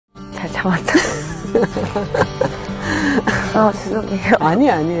잘 참았다. 죄송해요.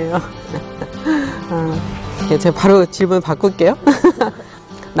 아니에요. 제가 바로 질문 바꿀게요.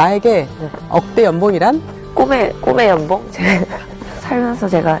 나에게 억대 연봉이란? 꿈의 연봉? 살면서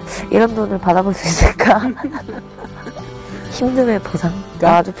제가 이런 돈을 받아볼 수 있을까? 힘듦의 보상?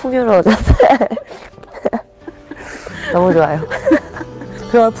 아주 풍요로워졌어요. 너무 좋아요.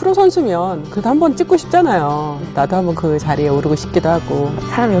 그 프로 선수면 그래도 한번 찍고 싶잖아요. 나도 한번 그 자리에 오르고 싶기도 하고.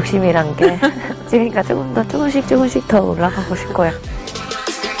 사람 욕심이란 게 찍으니까 조금씩 더 올라가고 싶고요.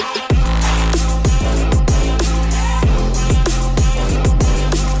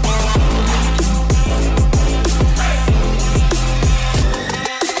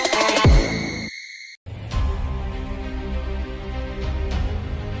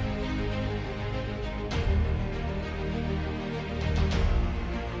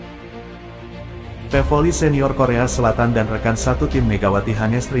 Pevoli senior Korea Selatan dan rekan satu tim Megawati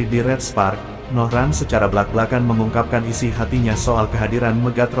Hangestri di Red Spark, Nohran secara belak-belakan mengungkapkan isi hatinya soal kehadiran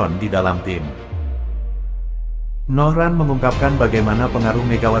Megatron di dalam tim. Nohran mengungkapkan bagaimana pengaruh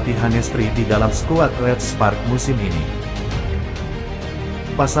Megawati Hangestri di dalam skuad Red Spark musim ini.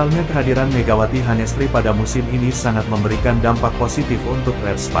 Pasalnya kehadiran Megawati Hangestri pada musim ini sangat memberikan dampak positif untuk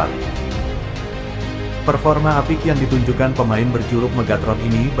Red Spark. Performa apik yang ditunjukkan pemain berjuluk Megatron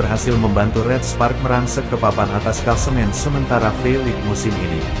ini berhasil membantu Red Spark merangsek ke papan atas klasemen sementara V-League musim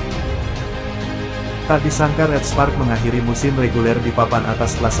ini. Tak disangka Red Spark mengakhiri musim reguler di papan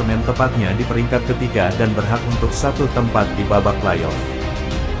atas klasemen tepatnya di peringkat ketiga dan berhak untuk satu tempat di babak playoff.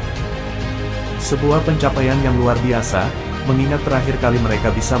 Sebuah pencapaian yang luar biasa, mengingat terakhir kali mereka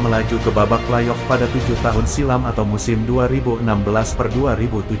bisa melaju ke babak playoff pada 7 tahun silam atau musim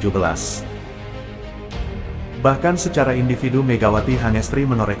 2016-2017. Bahkan secara individu Megawati Hangestri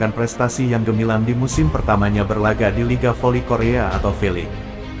menorehkan prestasi yang gemilang di musim pertamanya berlaga di Liga Voli Korea atau V-League.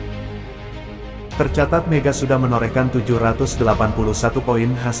 Tercatat Mega sudah menorehkan 781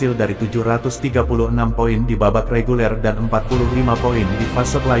 poin hasil dari 736 poin di babak reguler dan 45 poin di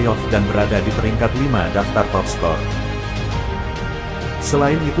fase playoff dan berada di peringkat 5 daftar top skor.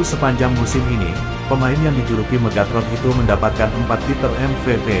 Selain itu sepanjang musim ini, pemain yang dijuluki Megatron itu mendapatkan 4 titel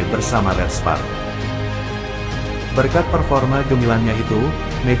MVP bersama Red Spark. Berkat performa gemilangnya itu,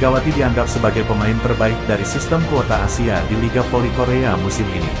 Megawati dianggap sebagai pemain terbaik dari sistem kuota Asia di Liga Voli Korea musim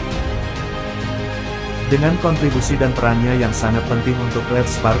ini. Dengan kontribusi dan perannya yang sangat penting untuk Red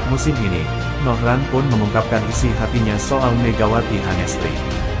Spark musim ini, Nohran pun mengungkapkan isi hatinya soal Megawati Hangestri.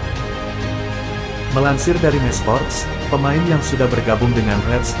 Melansir dari Sports, pemain yang sudah bergabung dengan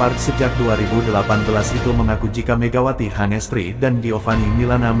Red Spark sejak 2018 itu mengaku jika Megawati Hangestri dan Giovanni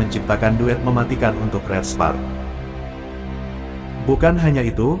Milana menciptakan duet mematikan untuk Red Spark. Bukan hanya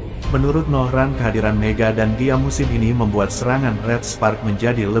itu, menurut Nohran kehadiran Mega dan Gia musim ini membuat serangan Red Spark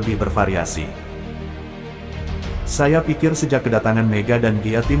menjadi lebih bervariasi. Saya pikir sejak kedatangan Mega dan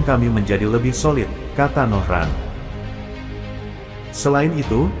Gia tim kami menjadi lebih solid, kata Nohran. Selain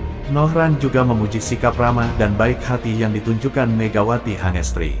itu, Nohran juga memuji sikap ramah dan baik hati yang ditunjukkan Megawati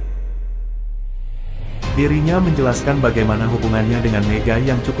Hangestri. Dirinya menjelaskan bagaimana hubungannya dengan Mega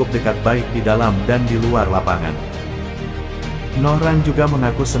yang cukup dekat baik di dalam dan di luar lapangan. Nohran juga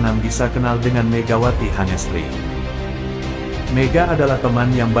mengaku senang bisa kenal dengan Megawati Hangestri. Mega adalah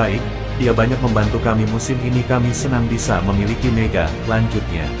teman yang baik, dia banyak membantu kami musim ini kami senang bisa memiliki Mega,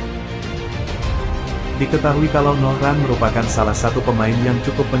 lanjutnya. Diketahui kalau Nohran merupakan salah satu pemain yang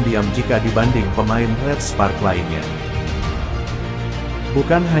cukup pendiam jika dibanding pemain Red Spark lainnya.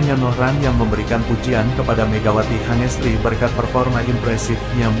 Bukan hanya Nohran yang memberikan pujian kepada Megawati Hangestri berkat performa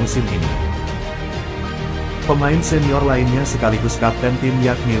impresifnya musim ini. Pemain senior lainnya sekaligus kapten tim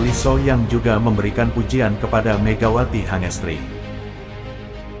yakni Liso yang juga memberikan pujian kepada Megawati Hangestri.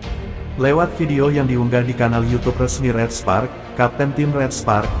 Lewat video yang diunggah di kanal YouTube resmi Red Spark, kapten tim Red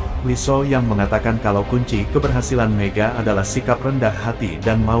Spark, Liso yang mengatakan kalau kunci keberhasilan Mega adalah sikap rendah hati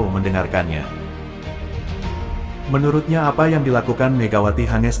dan mau mendengarkannya. Menurutnya apa yang dilakukan Megawati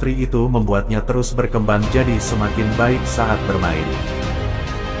Hangestri itu membuatnya terus berkembang jadi semakin baik saat bermain.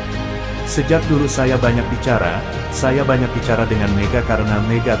 Sejak dulu saya banyak bicara dengan Mega karena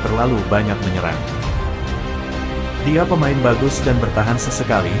Mega terlalu banyak menyerang. Dia pemain bagus dan bertahan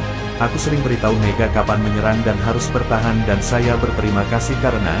sesekali, aku sering beritahu Mega kapan menyerang dan harus bertahan dan saya berterima kasih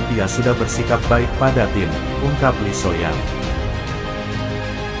karena dia sudah bersikap baik pada tim, ungkap Lisoyang.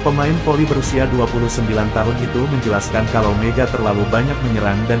 Pemain voli berusia 29 tahun itu menjelaskan kalau Mega terlalu banyak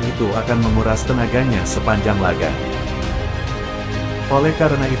menyerang dan itu akan menguras tenaganya sepanjang laga. Oleh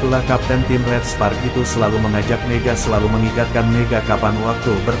karena itulah kapten tim Red Spark itu selalu mengajak Mega selalu mengingatkan Mega kapan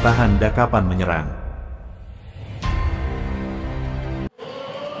waktu bertahan dan kapan menyerang.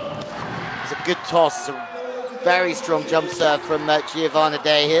 It's a good toss. It's a very strong jump serve from Giovanna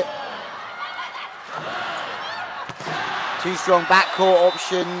Day here. Two strong backcourt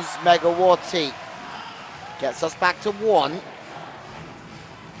options. Megawati gets us back to 1.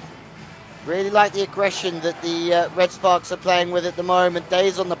 Really like the aggression that the Red Sparks are playing with at the moment.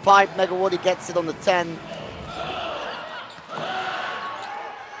 Day's on the pipe. Megawati gets it on the 10.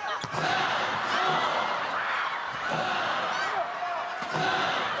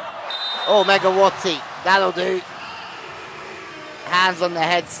 Oh, Megawati, that'll do. Hands on the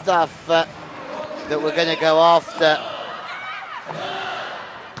head stuff that we're going to go after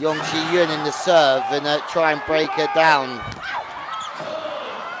Yong Chi-yun in the serve and try and break her down.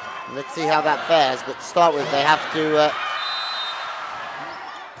 Let's see how that fares, but to start with, they have to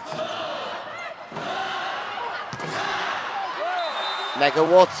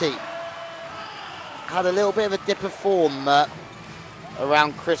Megawati had a little bit of a dip of form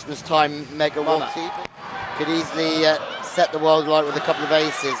around Christmas time. Megawati could easily set the world alight with a couple of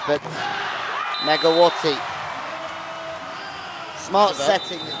aces, but Megawati, smart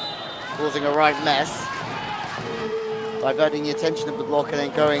setting, causing a right mess, diverting the attention of the block and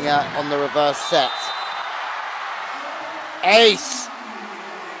then going on the reverse set. Ace!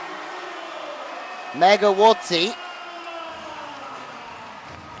 Megawati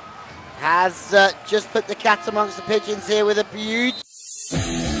has just put the cat amongst the pigeons here with a beauty.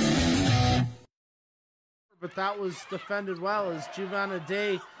 But that was defended well as Giovanna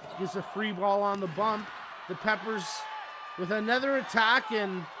Day gives a free ball on the bump. The Peppers with another attack,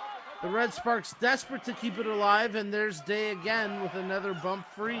 and the Red Sparks desperate to keep it alive, and there's Day again with another bump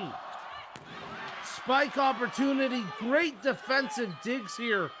free. Spike opportunity, great defensive digs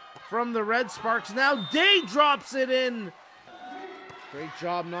here from the Red Sparks. Now Day drops it in. Great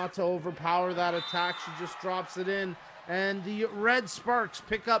job not to overpower that attack. She just drops it in, and the Red Sparks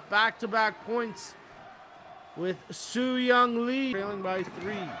pick up back-to-back points with Su Young Lee trailing by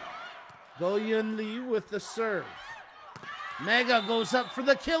 3. Go Yun Lee with the serve. Mega goes up for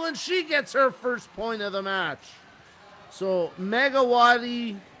the kill, and she gets her first point of the match. So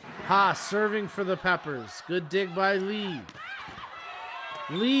Megawati serving for the Peppers. Good dig by Lee.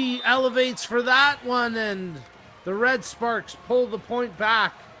 Lee elevates for that one, and the Red Sparks pull the point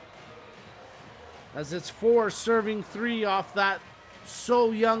back as it's 4 serving 3 off that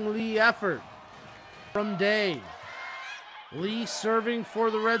So Young Lee effort from Day. Lee serving for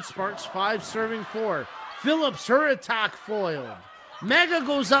the Red Sparks, 5 serving 4. Phillips, her attack foiled. Mega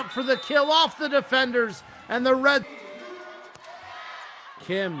goes up for the kill off the defenders, and the Red...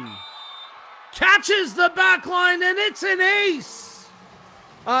 Kim catches the back line, and it's an ace!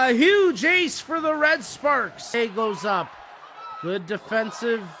 A huge ace for the Red Sparks. Day goes up. Good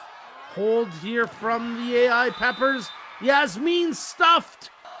defensive hold here from the AI Peppers. Yasmin stuffed.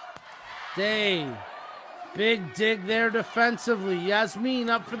 Day. Big dig there defensively. Yasmin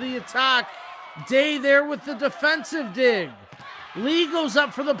up for the attack. Day there with the defensive dig. Lee goes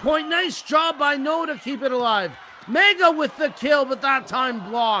up for the point. Nice job by No to keep it alive. Mega with the kill, but that time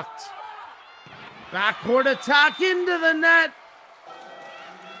blocked. Backcourt attack into the net.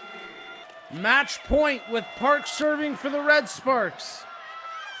 Match point with Park serving for the Red Sparks.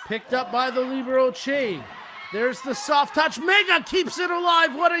 Picked up by the libero Che. There's the soft touch. Mega keeps it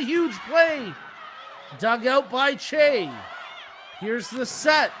alive. What a huge play. Dug out by Che. Here's the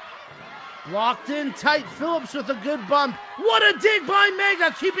set. Blocked in tight. Phillips with a good bump. What a dig by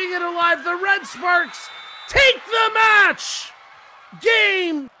Mega, keeping it alive. The Red Sparks take the match.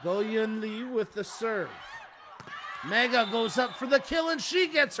 Game. Go Yun Lee with the serve. Mega goes up for the kill, and she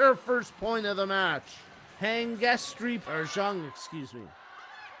gets her first point of the match. Hangestri, or Zhang, excuse me.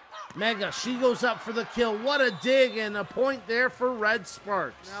 Mega, she goes up for the kill. What a dig, and a point there for Red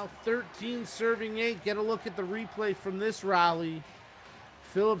Sparks. Now 13 serving 8. Get a look at the replay from this rally.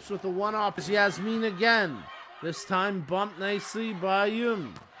 Phillips with the one-off. Yasmin again. This time bumped nicely by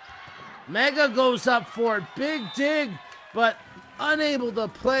Yum. Mega goes up for it. Big dig, but unable to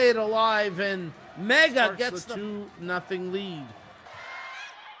play it alive, and Mega gets the 2-0 lead.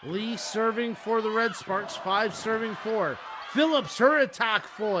 Lee serving for the Red Sparks, 5 serving 4. Phillips, her attack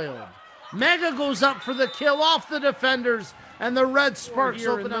foiled. Mega goes up for the kill off the defenders, and the Red Sparks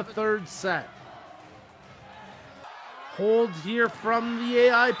open up third set. Hold here from the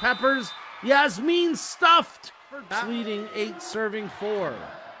AI Peppers. Yasmin stuffed. Leading 8 serving 4.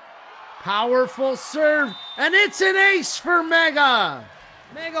 Powerful serve, and it's an ace for Mega.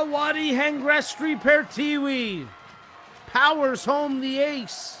 Megawati hangestri pertiwi powers home the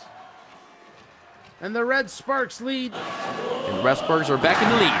ace. And the Red Sparks lead. And the Red Sparks are back in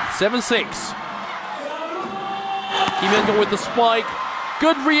the lead, 7-6. Kim Young with the spike.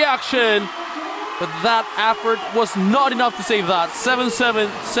 Good reaction. but that effort was not enough to save that. 7-7,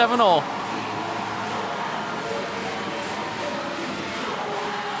 7-0.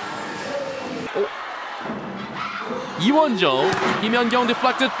 이원정, 김연경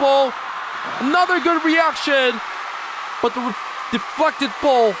deflected ball. Another good reaction, but the deflected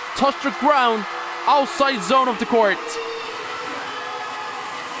ball touched the ground outside zone of the court.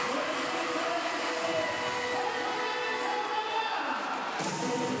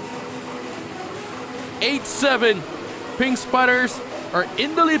 (8-7). Pink Spiders are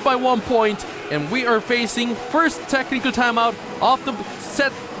in the lead by 1 point, and we are facing first technical timeout of the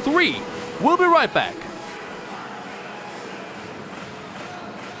set 3. We'll be right back.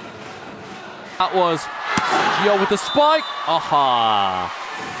 That was Gio with the spike. Aha.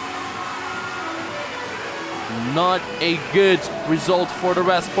 Not a good result for the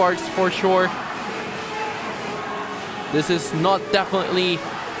Red Sparks for sure. This is not definitely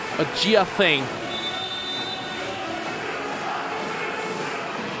a Gia thing.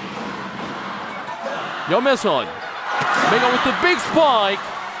 Yomeson. Mega with the big spike.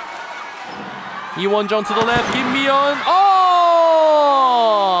 Iwonjeong to the left. Kim Mi-yeon. Oh!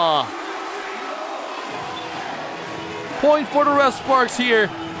 Point for the Red Sparks here.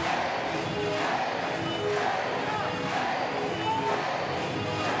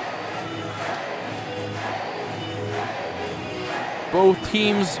 Both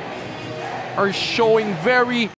teams are showing very